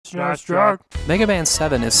SNESdrunk. Mega Man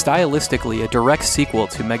 7 is stylistically a direct sequel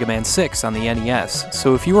to Mega Man 6 on the NES,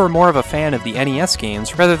 so if you are more of a fan of the NES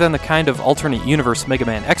games rather than the kind of alternate universe Mega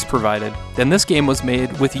Man X provided, then this game was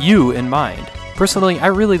made with you in mind. Personally, I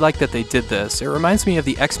really like that they did this. It reminds me of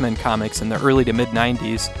the X-Men comics in the early to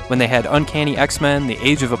mid-90s, when they had Uncanny X-Men, The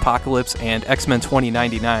Age of Apocalypse, and X-Men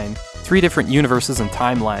 2099. 3 different universes and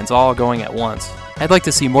timelines all going at once. I'd like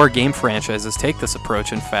to see more game franchises take this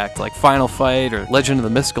approach, in fact, like Final Fight or Legend of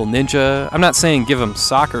the Mystical Ninja. I'm not saying give them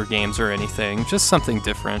soccer games or anything, just something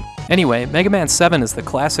different. Anyway, Mega Man 7 is the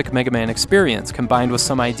classic Mega Man experience, combined with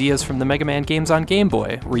some ideas from the Mega Man games on Game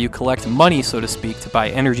Boy, where you collect money, so to speak, to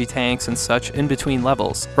buy energy tanks and such in between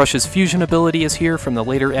levels. Rush's fusion ability is here from the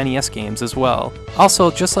later NES games as well.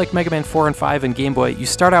 Also, just like Mega Man 4 and 5 in Game Boy, you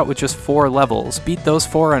start out with just 4 levels, beat those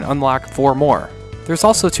 4 and unlock 4 more. There's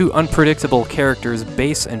also 2 unpredictable characters,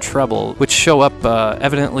 Bass and Treble, which show up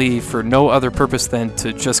evidently for no other purpose than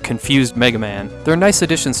to just confuse Mega Man. They're nice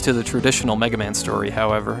additions to the traditional Mega Man story,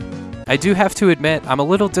 however. I do have to admit, I'm a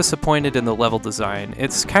little disappointed in the level design.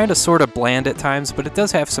 It's kinda sorta bland at times, but it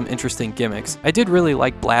does have some interesting gimmicks. I did really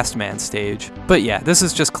like Blast Man stage. But yeah, this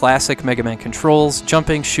is just classic Mega Man controls,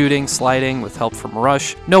 jumping, shooting, sliding with help from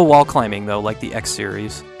Rush. No wall climbing though, like the X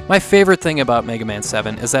series. My favorite thing about Mega Man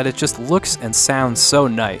 7 is that it just looks and sounds so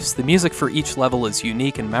nice. The music for each level is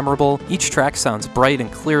unique and memorable, each track sounds bright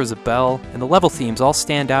and clear as a bell, and the level themes all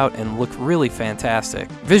stand out and look really fantastic.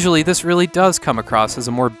 Visually, this really does come across as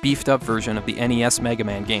a more beefed up version of the NES Mega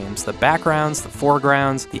Man games. The backgrounds, the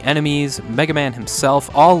foregrounds, the enemies, Mega Man himself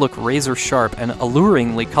all look razor sharp and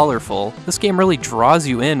alluringly colorful. This game really draws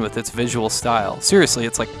you in with its visual style. Seriously,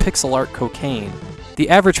 it's like pixel art cocaine. The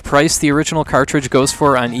average price the original cartridge goes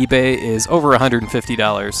for on eBay is over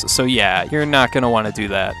 $150, so yeah, you're not going to want to do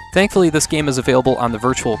that. Thankfully, this game is available on the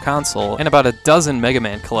Virtual Console and about a dozen Mega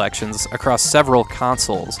Man collections across several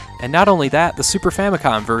consoles. And not only that, the Super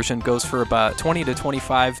Famicom version goes for about $20 to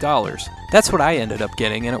 $25. That's what I ended up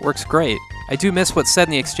getting, and it works great. I do miss what's said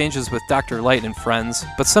in the exchanges with Dr. Light and friends,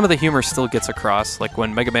 but some of the humor still gets across, like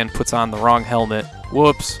when Mega Man puts on the wrong helmet.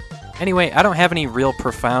 Whoops. Anyway, I don't have any real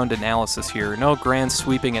profound analysis here, no grand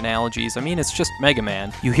sweeping analogies. I mean, it's just Mega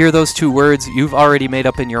Man. You hear those 2 words, you've already made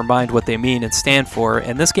up in your mind what they mean and stand for,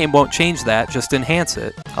 and this game won't change that, just enhance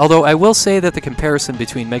it. Although I will say that the comparison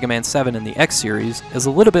between Mega Man 7 and the X series is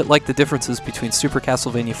a little bit like the differences between Super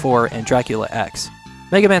Castlevania 4 and Dracula X.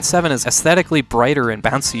 Mega Man 7 is aesthetically brighter and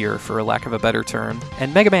bouncier, for lack of a better term,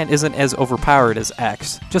 and Mega Man isn't as overpowered as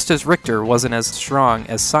X, just as Richter wasn't as strong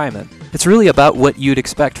as Simon. It's really about what you'd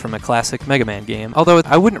expect from a classic Mega Man game, although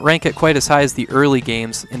I wouldn't rank it quite as high as the early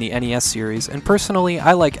games in the NES series, and personally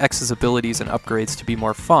I like X's abilities and upgrades to be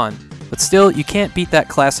more fun. But still, you can't beat that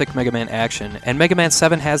classic Mega Man action, and Mega Man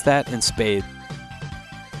 7 has that in spades.